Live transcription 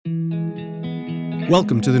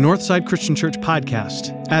Welcome to the Northside Christian Church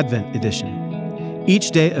Podcast, Advent Edition.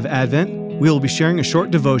 Each day of Advent, we will be sharing a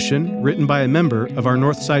short devotion written by a member of our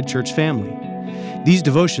Northside Church family. These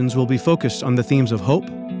devotions will be focused on the themes of hope,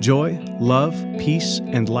 joy, love, peace,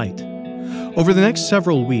 and light. Over the next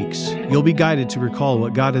several weeks, you'll be guided to recall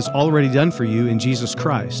what God has already done for you in Jesus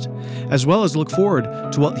Christ, as well as look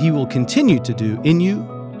forward to what He will continue to do in you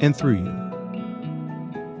and through you.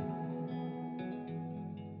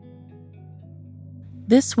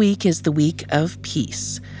 This week is the week of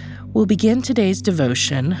peace. We'll begin today's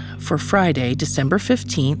devotion for Friday, December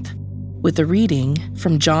 15th, with a reading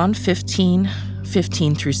from John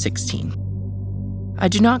 15:15 through 16. I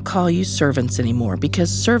do not call you servants anymore,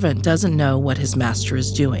 because servant doesn't know what his master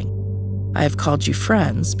is doing. I have called you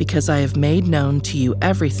friends, because I have made known to you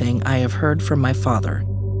everything I have heard from my Father.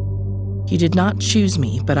 You did not choose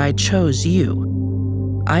me, but I chose you.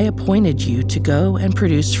 I appointed you to go and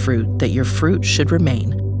produce fruit, that your fruit should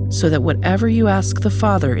remain, so that whatever you ask the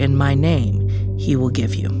Father in my name, He will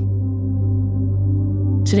give you.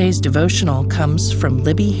 Today's devotional comes from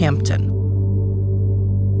Libbie Hampton.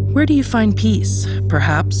 Where do you find peace?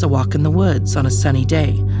 Perhaps a walk in the woods on a sunny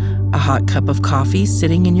day, a hot cup of coffee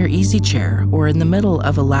sitting in your easy chair, or in the middle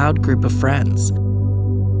of a loud group of friends.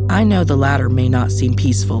 I know the latter may not seem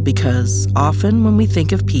peaceful, because often when we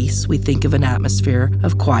think of peace, we think of an atmosphere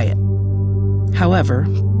of quiet. However,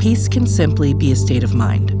 peace can simply be a state of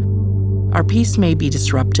mind. Our peace may be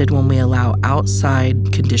disrupted when we allow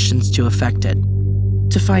outside conditions to affect it.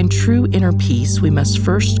 To find true inner peace, we must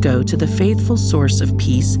first go to the faithful source of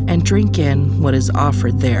peace and drink in what is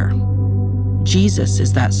offered there. Jesus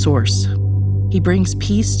is that source. He brings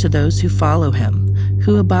peace to those who follow Him,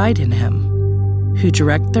 who abide in Him, who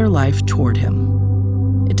direct their life toward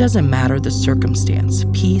Him. It doesn't matter the circumstance,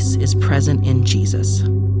 peace is present in Jesus.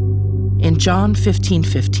 In John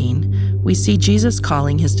 15:15, we see Jesus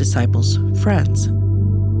calling His disciples friends.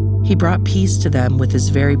 He brought peace to them with His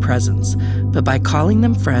very presence, but by calling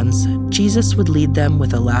them friends, Jesus would lead them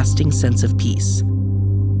with a lasting sense of peace.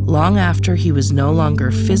 Long after He was no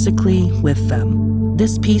longer physically with them,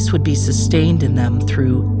 this peace would be sustained in them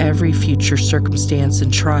through every future circumstance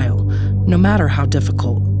and trial, no matter how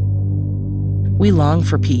difficult. We long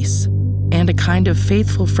for peace and a kind of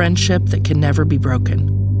faithful friendship that can never be broken,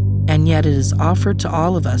 and yet it is offered to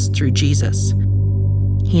all of us through Jesus.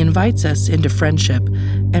 He invites us into friendship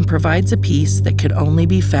and provides a peace that can only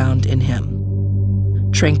be found in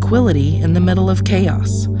Him. Tranquility in the middle of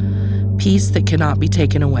chaos, peace that cannot be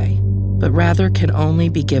taken away, but rather can only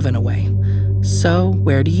be given away. So,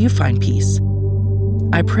 where do you find peace?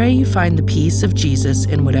 I pray you find the peace of Jesus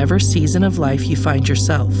in whatever season of life you find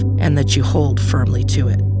yourself, and that you hold firmly to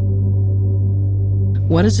it.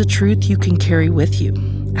 What is a truth you can carry with you?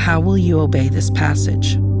 How will you obey this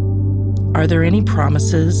passage? Are there any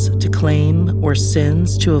promises to claim or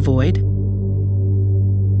sins to avoid?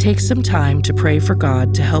 Take some time to pray for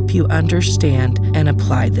God to help you understand and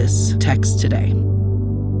apply this text today.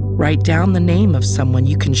 Write down the name of someone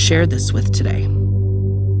you can share this with today.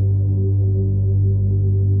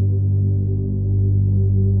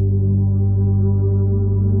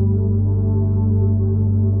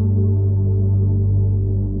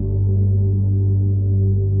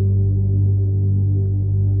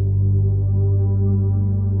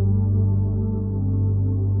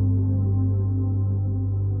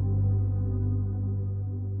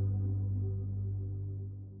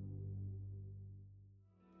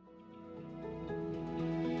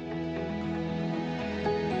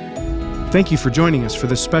 Thank you for joining us for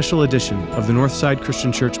this special edition of the Northside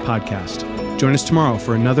Christian Church Podcast. Join us tomorrow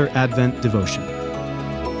for another Advent devotion.